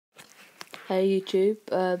Hey YouTube,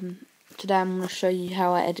 today I'm going to show you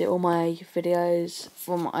how I edit all my videos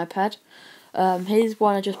from my iPad. Here's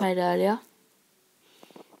one I just made earlier.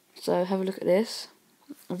 So have a look at this,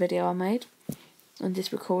 a video I made on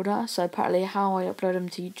this recorder. So apparently how I upload them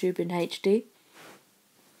to YouTube in HD.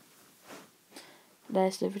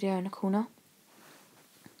 There's the video in the corner.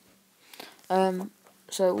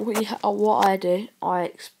 So what I do, I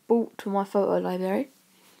export to my photo library.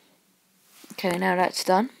 Okay, now that's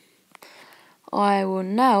done. I will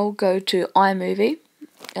now go to imovie.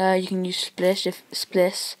 You can use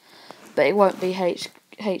Spliss, but it won't be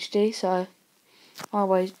HD. So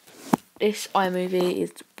always, this imovie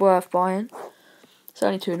is worth buying. It's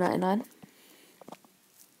only $2.99.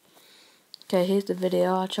 Okay, here's the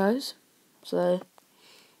video I chose. So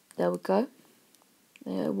there we go.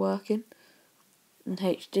 They're working in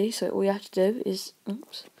HD. So all you have to do is,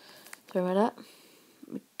 oops, sorry about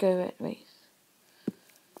that. Wait.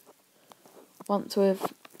 Once we've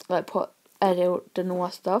edited and all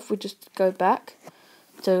that stuff, we just go back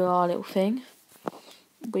to our little thing.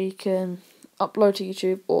 We can upload to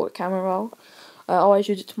YouTube or camera roll. I always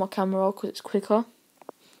use it to my camera roll because it's quicker.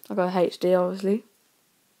 I go HD obviously.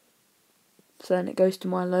 So then it goes to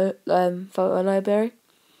my photo library.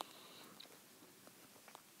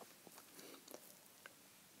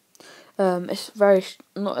 It's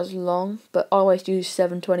not as long, but I always use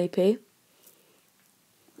 720p.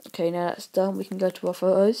 Okay, now that's done, we can go to our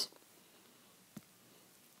photos.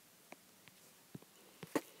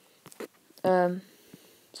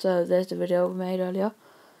 So there's the video we made earlier.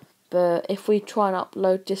 But if we try and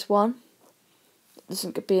upload this one, it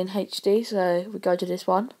doesn't be in HD, so we go to this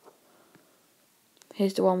one.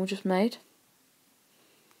 Here's the one we just made.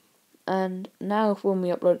 And now when we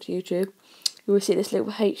upload it to YouTube, you will see this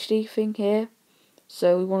little HD thing here.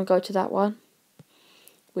 So we want to go to that one.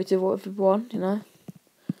 We do whatever we want, you know.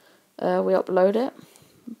 We upload it,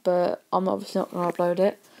 but I'm obviously not going to upload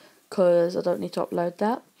it because I don't need to upload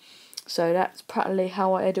that. So that's practically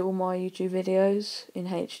how I edit all my YouTube videos in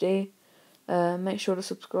HD. Make sure to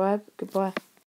subscribe. Goodbye.